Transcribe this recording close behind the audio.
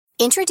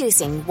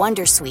Introducing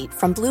Wondersuite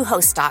from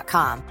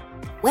Bluehost.com.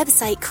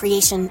 Website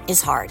creation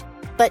is hard,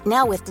 but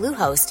now with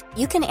Bluehost,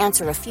 you can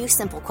answer a few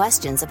simple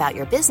questions about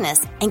your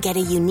business and get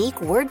a unique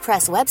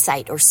WordPress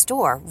website or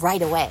store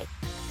right away.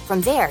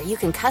 From there, you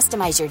can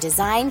customize your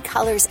design,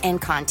 colors,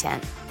 and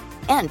content.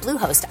 And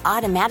Bluehost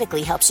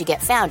automatically helps you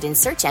get found in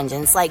search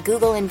engines like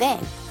Google and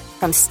Bing.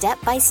 From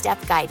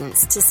step-by-step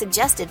guidance to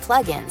suggested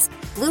plugins,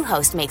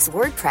 Bluehost makes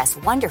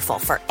WordPress wonderful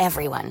for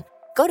everyone.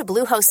 Go to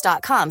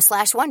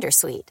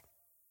bluehost.com/wondersuite.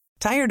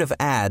 Tired of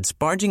ads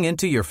barging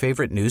into your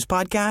favorite news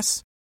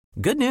podcasts?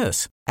 Good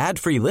news.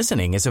 Ad-free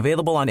listening is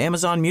available on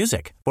Amazon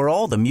Music for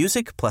all the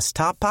music plus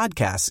top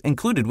podcasts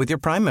included with your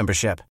Prime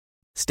membership.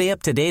 Stay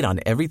up to date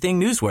on everything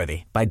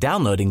newsworthy by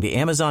downloading the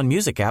Amazon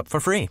Music app for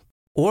free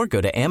or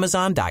go to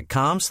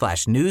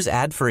amazon.com/news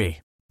ad free.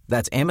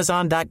 That's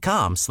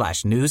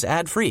amazon.com/news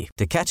ad free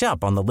to catch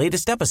up on the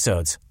latest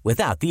episodes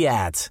without the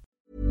ads.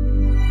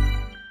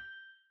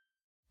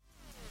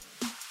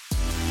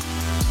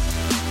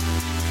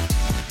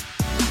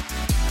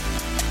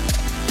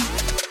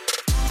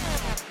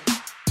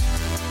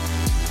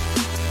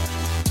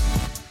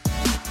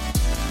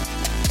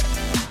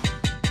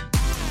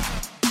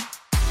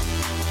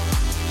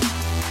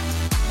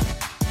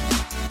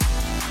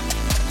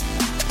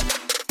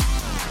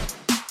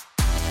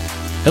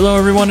 Hello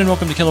everyone and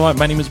welcome to Kilowatt.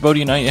 My name is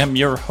Bodie and I am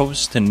your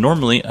host, and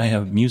normally I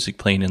have music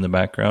playing in the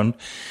background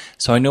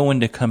so I know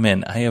when to come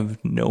in. I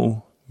have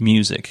no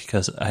music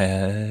because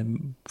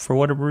for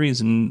whatever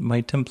reason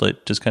my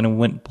template just kind of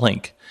went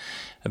blank.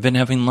 I've been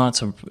having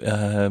lots of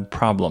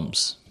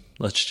problems,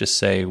 let's just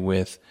say,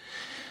 with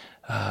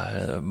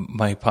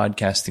my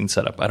podcasting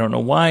setup. I don't know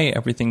why.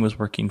 Everything was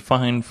working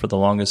fine for the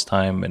longest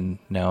time, and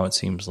now it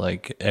seems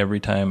like every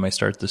time I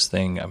start this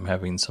thing I'm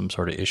having some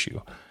sort of issue.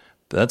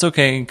 But that's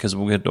okay, because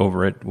we'll get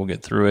over it. We'll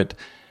get through it.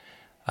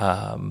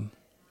 And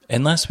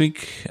last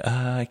week,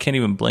 I can't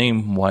even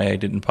blame why I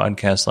didn't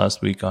podcast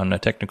last week on a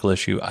technical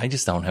issue. I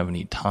just don't have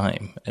any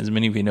time. As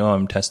many of you know,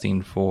 I'm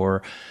testing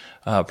for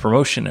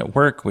promotion at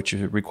work, which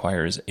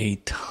requires a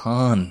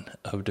ton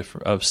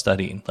of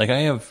studying. Like I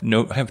have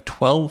over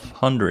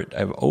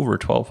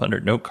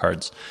 1,200 note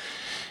cards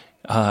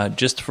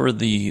just for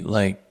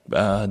the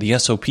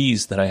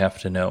SOPs that I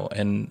have to know,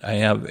 and I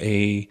have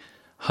a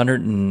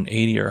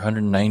 180 or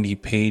 190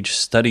 page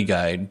study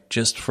guide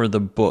just for the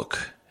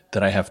book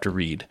that I have to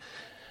read.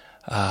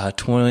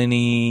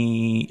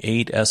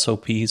 28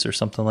 SOPs or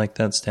something like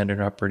that,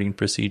 standard operating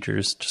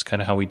procedures, just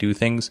kind of how we do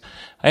things.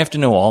 I have to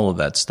know all of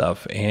that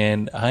stuff,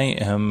 and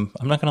I'm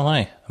not going to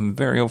lie, I'm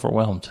very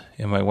overwhelmed,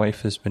 and my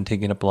wife has been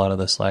taking up a lot of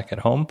the slack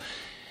at home.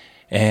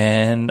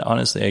 And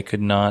honestly, I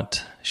could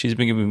not, she's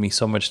been giving me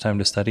so much time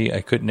to study,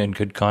 I couldn't in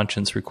good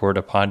conscience record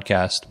a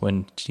podcast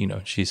when,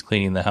 she's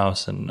cleaning the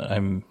house and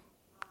I'm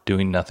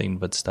doing nothing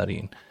but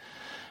studying,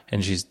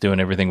 and she's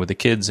doing everything with the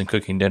kids and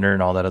cooking dinner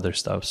and all that other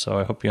stuff. So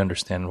I hope you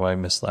understand why I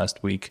missed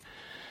last week.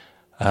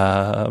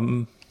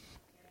 Now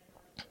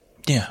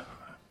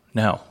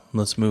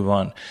let's move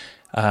on.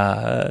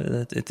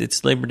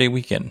 It's Labor Day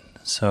weekend,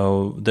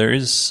 so there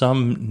is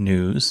some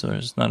news.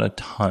 There's not a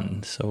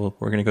ton, so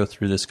we're going to go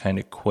through this kind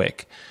of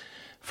quick.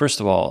 First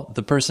of all,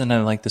 the person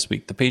I like this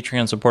week, the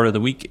Patreon supporter of the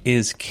week,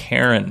 is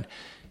Karen.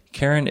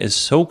 Karen is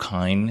so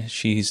kind.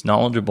 She's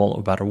knowledgeable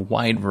about a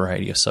wide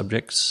variety of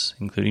subjects,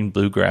 including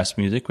bluegrass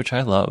music, which I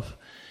love.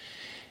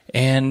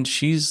 And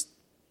she's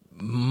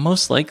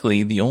most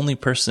likely the only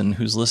person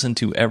who's listened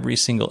to every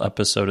single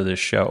episode of this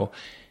show.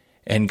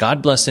 And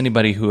God bless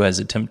anybody who has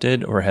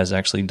attempted or has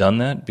actually done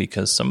that,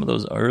 because some of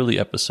those early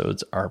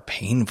episodes are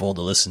painful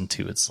to listen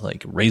to. It's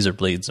like razor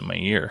blades in my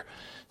ear.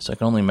 So I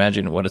can only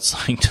imagine what it's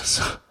like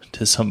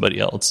to somebody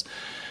else.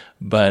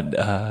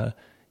 But,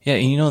 yeah,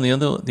 the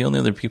only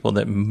other people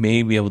that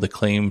may be able to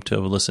claim to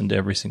have listened to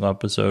every single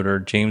episode are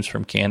James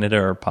from Canada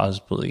or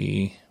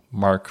possibly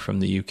Mark from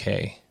the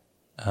UK.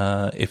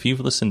 If you've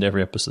listened to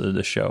every episode of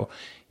the show,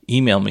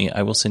 email me.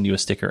 I will send you a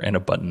sticker and a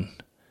button.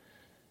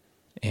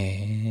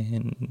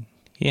 And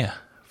yeah,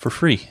 for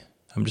free.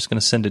 I'm just going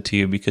to send it to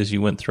you because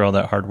you went through all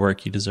that hard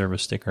work. You deserve a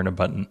sticker and a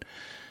button.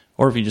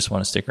 Or if you just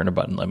want a sticker and a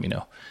button, let me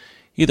know.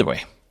 Either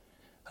way.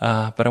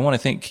 But I want to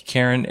thank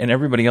Karen and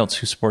everybody else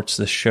who supports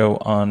this show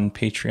on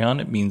Patreon.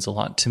 It means a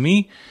lot to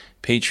me.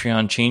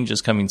 Patreon change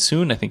is coming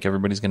soon. I think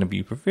everybody's going to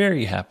be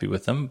very happy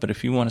with them. But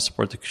if you want to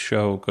support the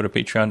show, go to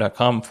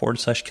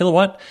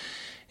patreon.com/kilowatt,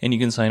 and you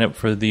can sign up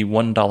for the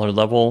 $1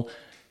 level,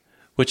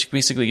 which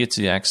basically gets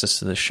you access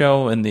to the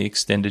show and the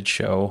extended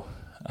show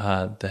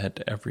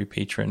that every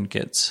patron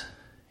gets.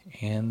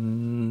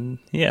 And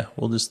yeah,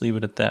 we'll just leave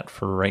it at that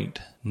for right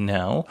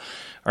now.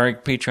 Our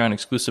Patreon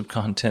exclusive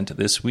content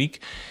this week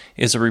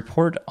is a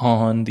report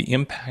on the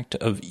impact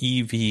of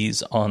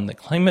EVs on the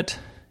climate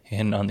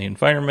and on the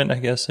environment, I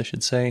guess I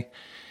should say.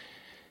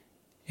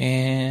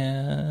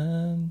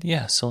 And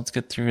yeah, so let's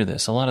get through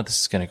this. A lot of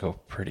this is going to go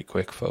pretty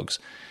quick, folks.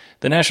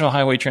 The National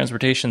Highway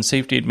Transportation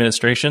Safety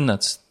Administration,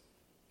 that's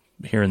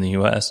here in the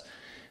U.S.,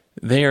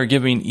 they are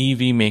giving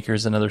EV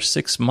makers another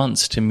 6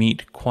 months to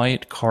meet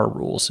quiet car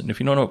rules. And if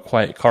you don't know what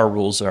quiet car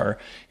rules are,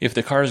 if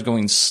the car is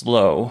going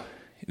slow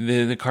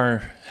the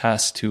car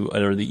has to,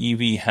 or the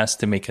EV has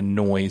to make a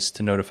noise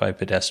to notify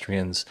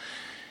pedestrians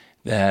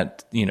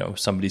that,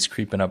 somebody's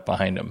creeping up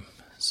behind them.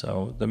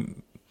 So it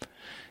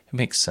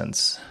makes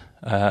sense.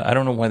 I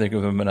don't know why they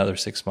give them another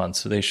 6 months,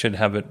 so they should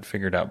have it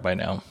figured out by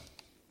now.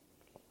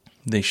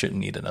 They shouldn't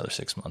need another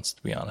 6 months,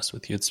 to be honest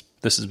with you.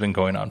 This has been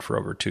going on for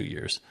over 2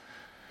 years.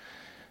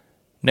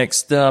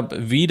 Next up,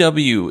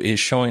 VW is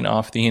showing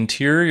off the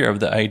interior of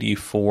the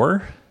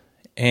ID4.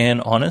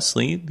 And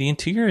honestly, the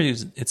interior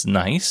it's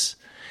nice.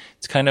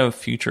 It's kind of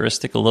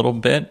futuristic a little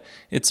bit.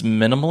 It's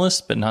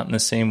minimalist, but not in the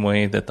same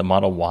way that the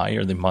Model Y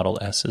or the Model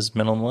S is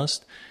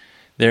minimalist.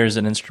 There's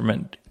an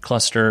instrument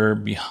cluster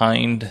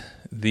behind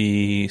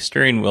the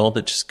steering wheel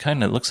that just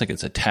kind of looks like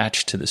it's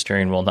attached to the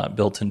steering wheel, not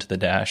built into the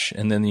dash.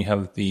 And then you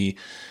have the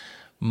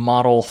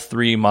Model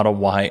 3, Model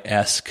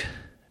Y-esque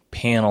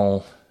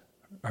panel,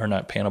 or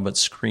not panel, but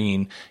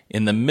screen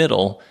in the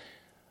middle.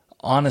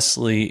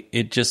 Honestly,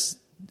 it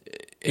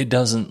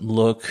doesn't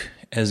look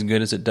as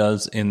good as it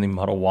does in the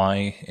Model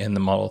Y and the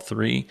Model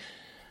 3.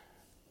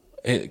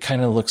 It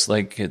kind of looks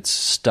like it's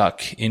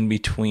stuck in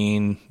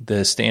between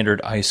the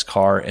standard ICE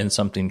car and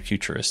something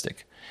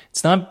futuristic.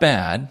 It's not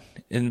bad,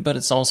 but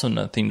it's also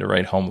nothing to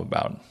write home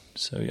about.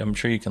 So I'm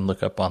sure you can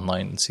look up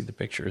online and see the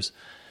pictures.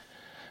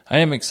 I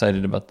am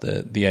excited about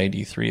the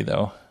ID3,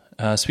 though.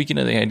 Speaking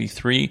of the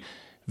ID3,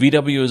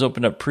 VW has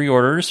opened up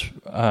pre-orders,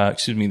 the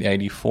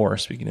ID4,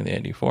 speaking of the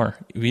ID4,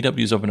 VW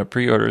has opened up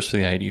pre-orders for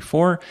the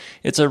ID4.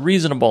 It's a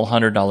reasonable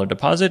 $100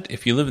 deposit.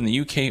 If you live in the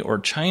UK or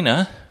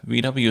China,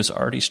 VW has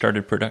already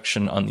started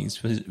production on these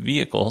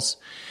vehicles.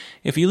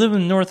 If you live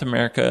in North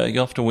America,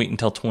 you'll have to wait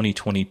until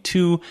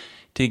 2022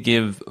 to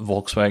give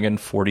Volkswagen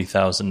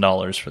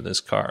 $40,000 for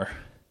this car.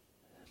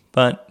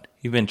 But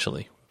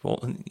eventually,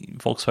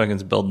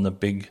 Volkswagen's building a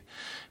big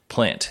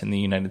plant in the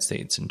United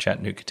States in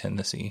Chattanooga,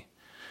 Tennessee.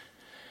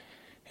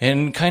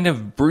 And kind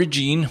of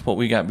bridging what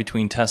we got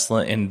between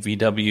Tesla and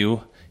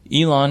VW,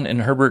 Elon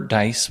and Herbert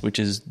Diess, which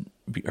is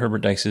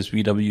Herbert Diess's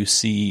VW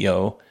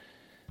CEO,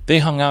 they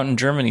hung out in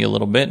Germany a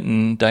little bit,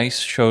 and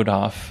Diess showed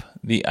off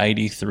the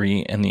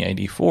ID3 and the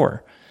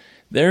ID4.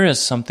 There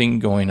is something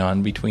going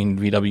on between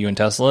VW and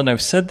Tesla, and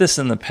I've said this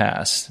in the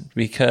past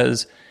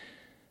because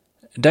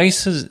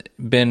Diess has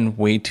been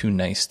way too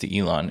nice to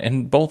Elon,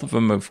 and both of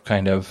them have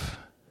kind of,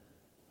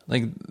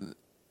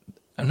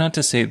 not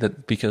to say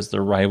that because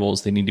they're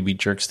rivals, they need to be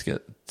jerks to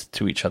get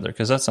to each other,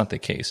 because that's not the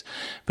case.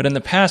 But in the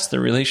past, their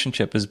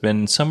relationship has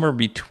been somewhere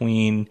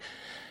between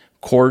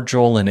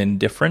cordial and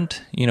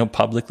indifferent,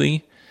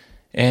 publicly.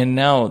 And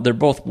now they're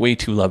both way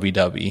too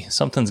lovey-dovey.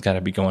 Something's got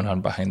to be going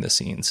on behind the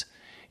scenes.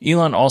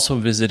 Elon also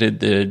visited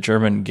the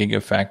German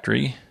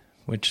Gigafactory,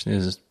 which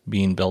is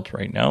being built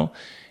right now,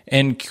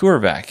 and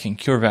CureVac. And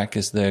CureVac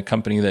is the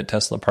company that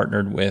Tesla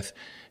partnered with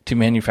to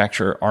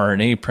manufacture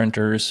RNA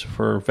printers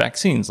for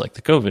vaccines like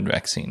the COVID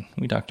vaccine.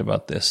 We talked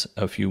about this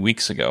a few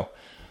weeks ago,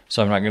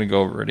 so I'm not going to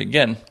go over it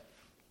again.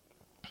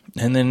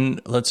 And then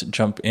let's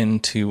jump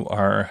into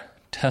our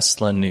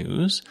Tesla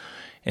news.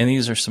 And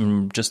these are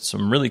some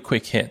really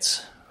quick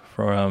hits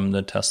from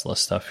the Tesla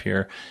stuff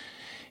here.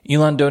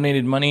 Elon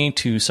donated money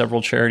to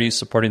several charities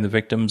supporting the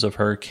victims of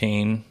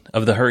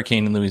the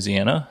hurricane in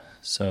Louisiana.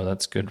 So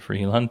that's good for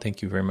Elon.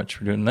 Thank you very much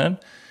for doing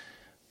that.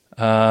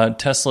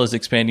 Tesla is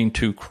expanding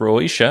to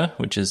Croatia,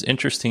 which is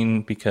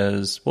interesting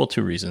because,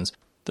 two reasons.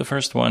 The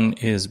first one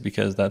is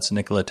because that's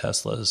Nikola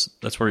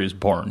that's where he was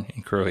born,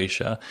 in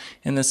Croatia.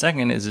 And the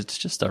second is it's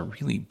just a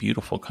really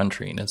beautiful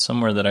country, and it's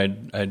somewhere that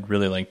I'd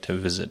really like to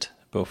visit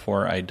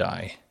before I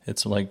die.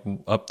 It's like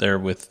up there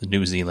with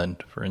New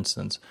Zealand, for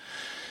instance.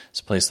 It's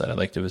a place that I'd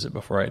like to visit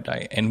before I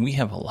die. And we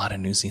have a lot of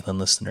New Zealand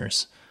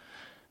listeners.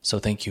 So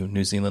thank you,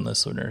 New Zealand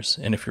listeners.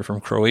 And if you're from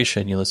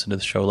Croatia and you listen to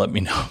the show, let me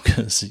know,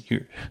 because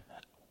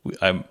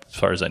as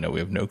far as I know,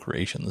 we have no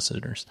Croatian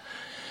listeners.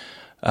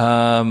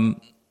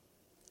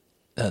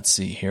 Let's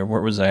see here. Where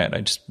was I at?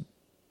 I just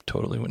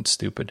totally went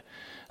stupid.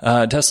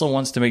 Tesla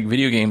wants to make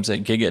video games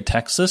at Giga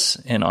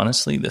Texas, and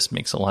honestly, this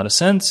makes a lot of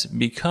sense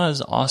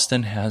because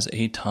Austin has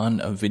a ton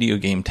of video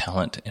game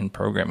talent and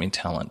programming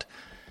talent.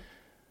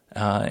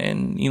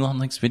 And Elon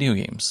likes video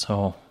games,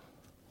 so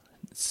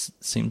it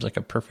seems like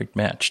a perfect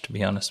match, to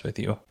be honest with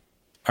you.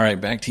 All right,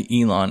 back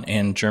to Elon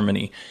and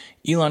Germany.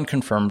 Elon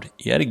confirmed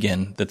yet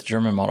again that the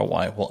German Model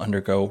Y will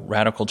undergo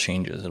radical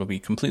changes. It'll be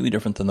completely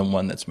different than the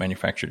one that's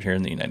manufactured here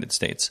in the United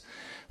States.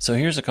 So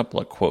here's a couple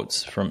of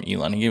quotes from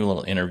Elon. He gave a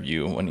little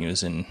interview when he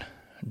was in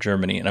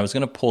Germany, and I was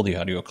going to pull the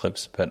audio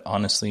clips, but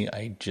honestly,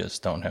 I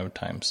just don't have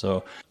time.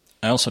 So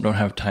I also don't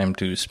have time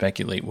to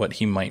speculate what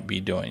he might be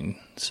doing.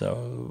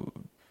 So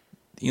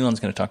Elon's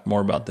going to talk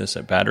more about this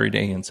at Battery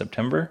Day in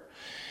September.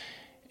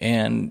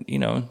 And,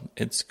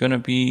 it's going to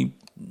be,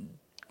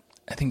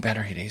 I think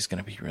Battery Day is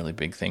going to be a really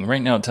big thing.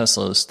 Right now,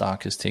 Tesla's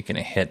stock has taken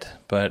a hit,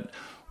 but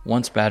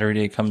once Battery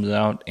Day comes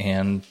out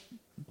and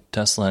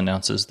Tesla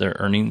announces their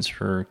earnings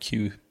for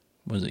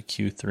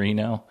Q3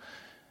 now,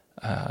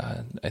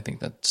 I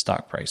think that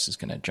stock price is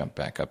going to jump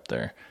back up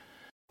there.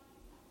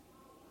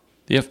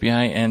 The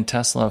FBI and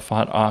Tesla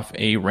fought off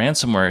a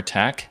ransomware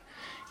attack.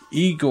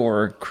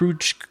 Igor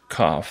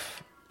Kryuchkov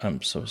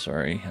I'm so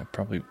sorry. I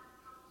probably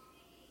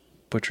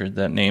butchered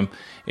that name.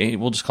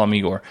 We'll just call him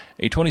Igor.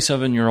 A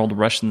 27-year-old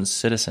Russian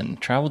citizen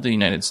traveled to the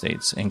United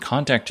States and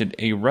contacted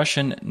a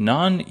Russian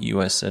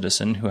non-U.S.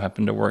 citizen who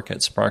happened to work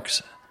at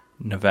Sparks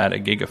Nevada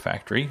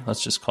Gigafactory.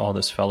 Let's just call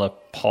this fella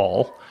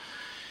Paul.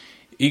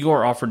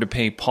 Igor offered to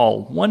pay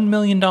Paul $1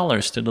 million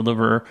to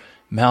deliver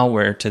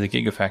malware to the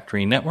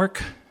Gigafactory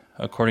network.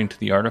 According to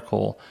the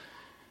article,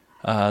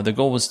 the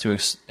goal was to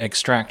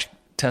extract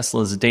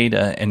Tesla's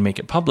data and make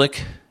it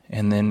public,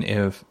 and then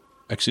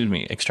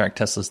extract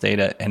Tesla's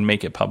data and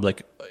make it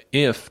public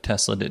if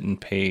Tesla didn't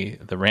pay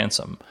the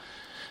ransom.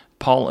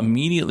 Paul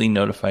immediately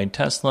notified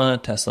Tesla.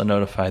 Tesla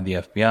notified the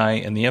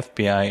FBI, and the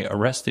FBI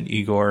arrested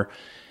Igor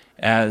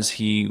as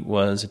he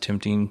was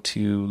attempting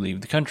to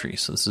leave the country.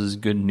 So this is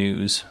good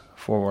news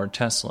for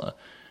Tesla.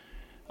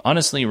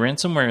 Honestly,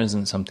 ransomware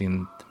isn't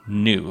something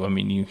new. I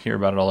mean, you hear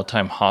about it all the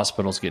time.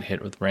 Hospitals get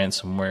hit with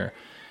ransomware.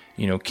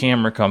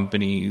 Camera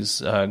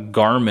companies,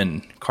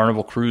 Garmin,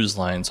 Carnival Cruise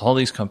Lines, all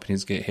these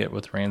companies get hit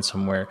with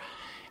ransomware.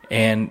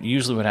 And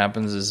usually what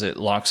happens is it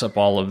locks up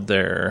all of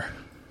their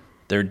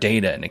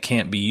data and it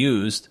can't be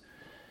used.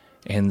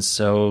 And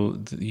so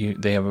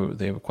they have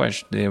a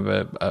question. They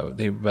have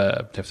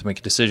to make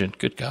a decision.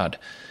 Good God.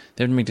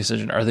 They have to make a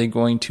decision. Are they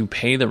going to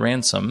pay the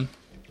ransom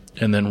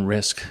and then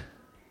risk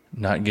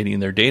not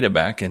getting their data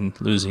back and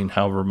losing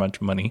however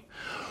much money?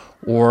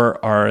 Or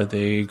are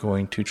they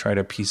going to try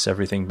to piece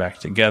everything back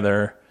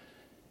together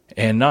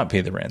and not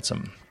pay the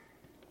ransom?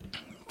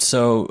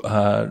 So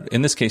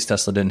in this case,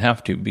 Tesla didn't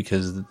have to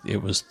because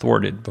it was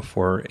thwarted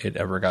before it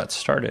ever got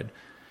started.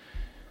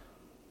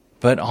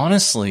 But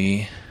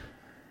honestly,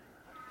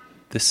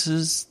 this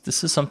is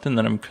something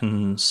that I'm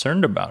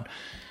concerned about.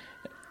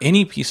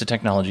 Any piece of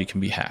technology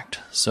can be hacked.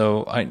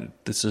 So I'm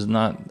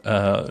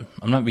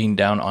not being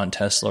down on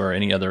Tesla or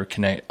any other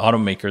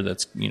automaker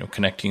that's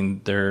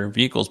connecting their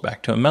vehicles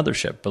back to a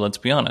mothership. But let's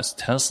be honest,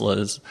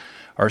 Teslas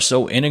are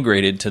so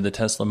integrated to the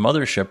Tesla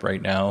mothership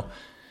right now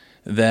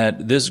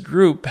that this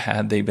group,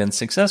 had they been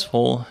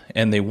successful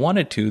and they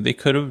wanted to, they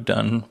could have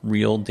done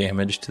real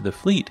damage to the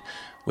fleet.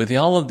 With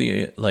all of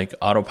the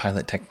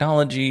autopilot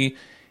technology,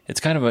 it's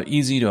kind of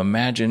easy to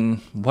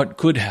imagine what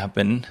could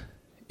happen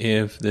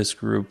if this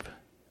group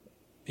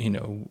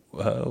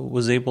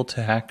was able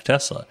to hack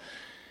Tesla.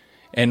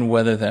 And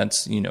whether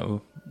that's,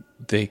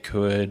 they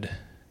could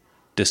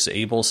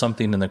disable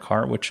something in the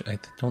car, which I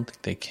don't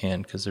think they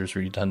can because there's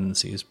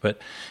redundancies.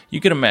 But you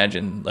can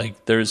imagine,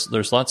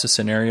 there's lots of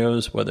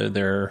scenarios, whether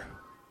they're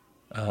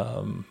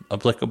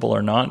applicable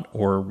or not,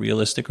 or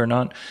realistic or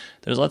not.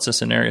 There's lots of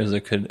scenarios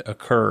that could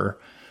occur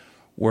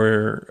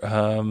where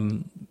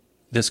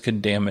this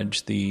could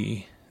damage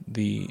the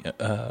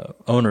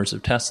owners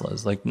of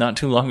Teslas. Not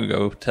too long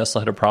ago,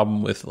 Tesla had a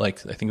problem with I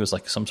think it was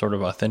some sort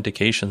of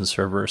authentication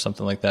server or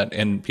something like that,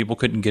 and people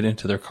couldn't get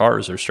into their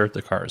cars or start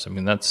the cars. I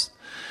mean,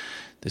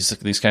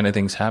 these kind of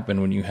things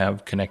happen when you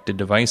have connected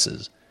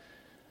devices.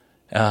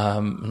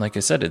 Like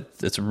I said,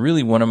 it's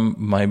really one of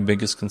my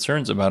biggest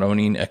concerns about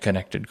owning a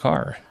connected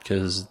car,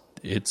 because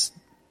it's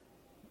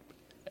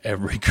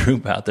every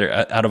group out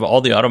there. Out of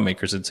all the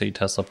automakers, I'd say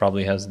Tesla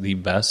probably has the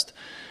best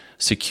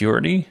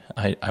security.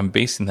 I'm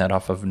basing that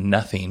off of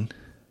nothing,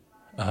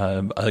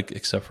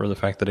 except for the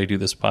fact that I do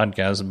this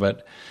podcast.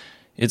 But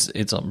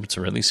it's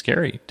really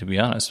scary, to be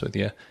honest with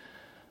you.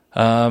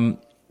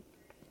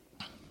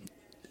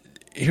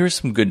 Here's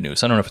some good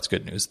news. I don't know if it's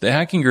good news. The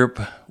hacking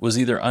group was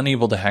either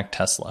unable to hack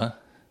Tesla,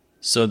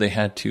 so they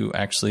had to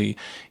actually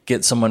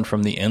get someone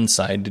from the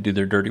inside to do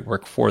their dirty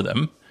work for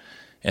them,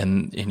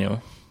 and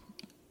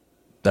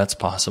that's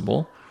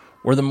possible.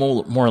 Or the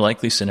more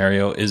likely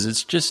scenario is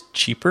it's just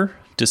cheaper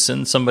to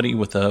send somebody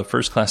with a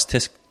first-class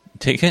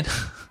ticket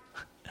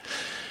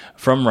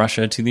from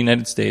Russia to the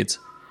United States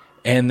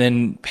and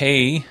then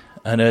pay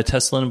a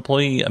Tesla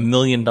employee $1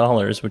 million,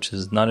 which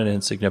is not an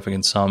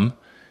insignificant sum,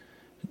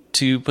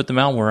 to put the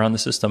malware on the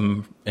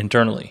system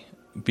internally.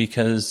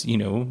 Because,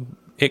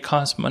 it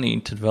costs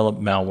money to develop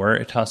malware.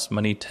 It costs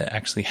money to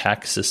actually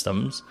hack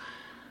systems.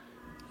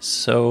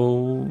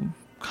 So,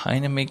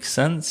 kind of makes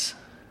sense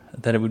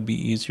that it would be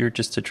easier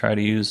just to try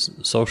to use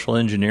social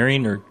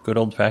engineering or good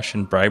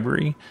old-fashioned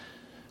bribery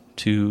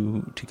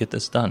to get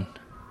this done.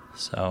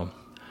 So,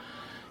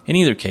 in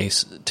either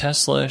case,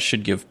 Tesla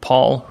should give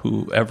Paul,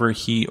 whoever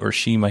he or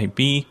she might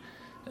be,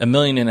 $1.5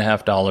 million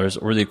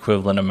or the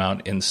equivalent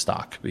amount in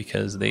stock,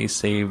 because they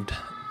saved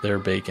their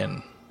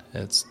bacon.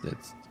 It's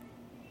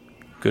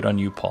good on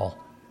you, Paul.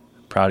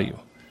 Proud of you.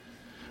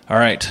 All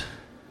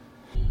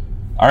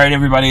right,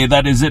 everybody,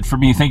 that is it for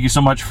me. Thank you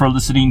so much for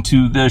listening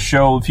to the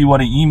show. If you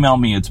want to email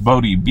me, it's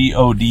Bodie,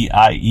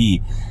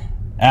 BODIE,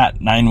 at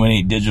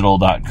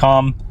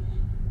 918digital.com.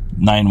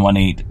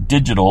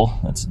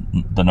 918digital, that's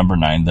the number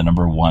 9, the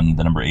number 1,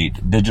 the number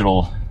 8,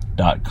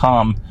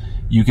 digital.com.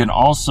 You can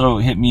also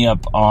hit me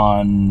up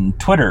on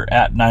Twitter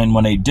at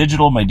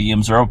 918digital. My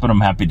DMs are open. I'm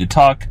happy to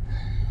talk.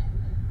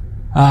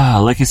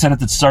 Like I said at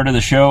the start of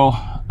the show,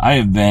 I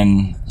have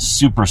been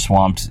super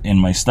swamped in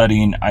my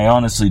studying. I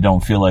honestly don't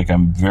feel like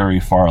I'm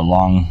very far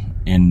along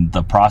in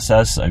the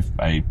process. I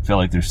feel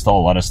like there's still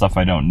a lot of stuff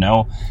I don't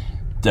know.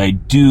 I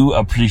do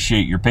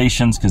appreciate your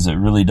patience because it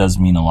really does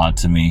mean a lot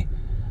to me.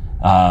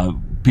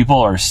 People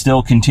are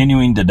still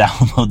continuing to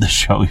download the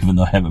show, even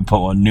though I haven't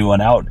put a new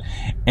one out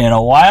in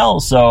a while.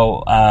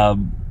 So,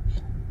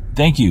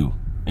 thank you.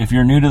 If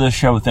you're new to the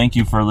show, thank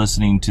you for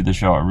listening to the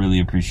show. I really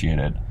appreciate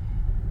it.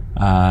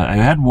 I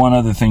had one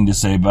other thing to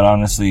say, but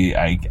honestly,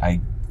 I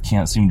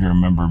can't seem to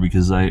remember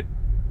because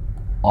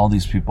all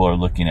these people are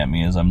looking at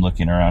me as I'm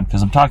looking around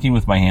because I'm talking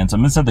with my hands.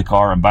 I'm inside the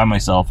car. I'm by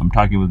myself. I'm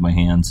talking with my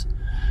hands.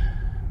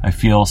 I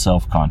feel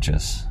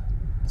self-conscious.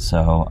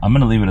 So I'm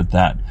going to leave it at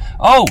that.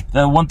 Oh,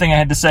 the one thing I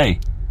had to say.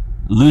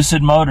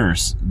 Lucid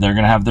Motors, they're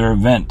going to have their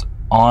event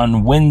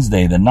on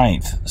Wednesday, the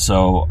 9th.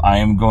 So I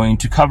am going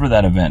to cover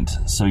that event.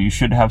 So you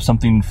should have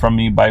something from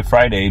me by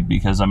Friday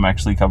because I'm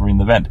actually covering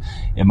the event.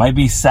 It might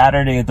be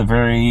Saturday at the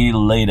very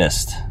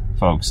latest,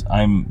 folks.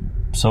 I'm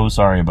so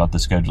sorry about the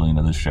scheduling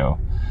of this show,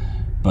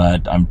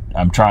 but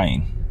I'm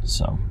trying.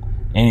 So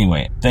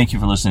anyway, thank you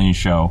for listening to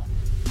the show.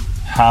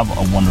 Have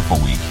a wonderful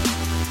week.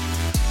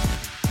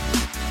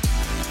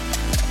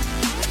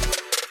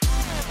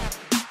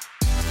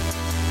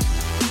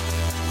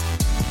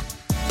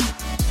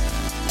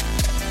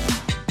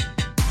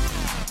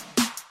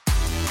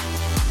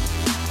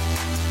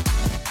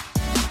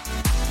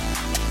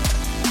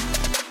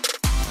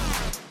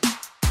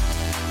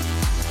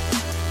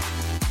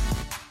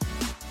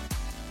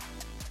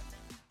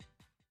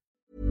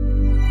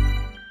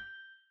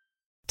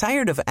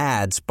 Tired of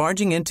ads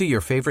barging into your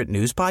favorite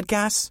news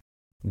podcasts?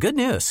 Good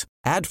news.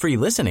 Ad-free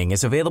listening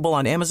is available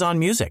on Amazon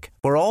Music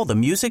for all the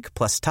music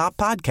plus top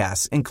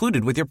podcasts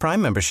included with your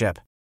Prime membership.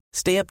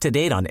 Stay up to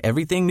date on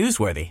everything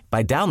newsworthy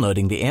by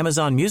downloading the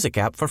Amazon Music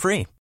app for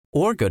free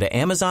or go to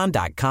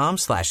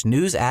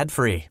amazon.com/news ad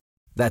free.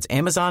 That's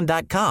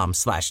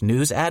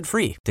amazon.com/news ad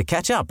free to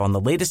catch up on the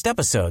latest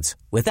episodes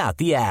without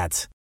the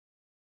ads.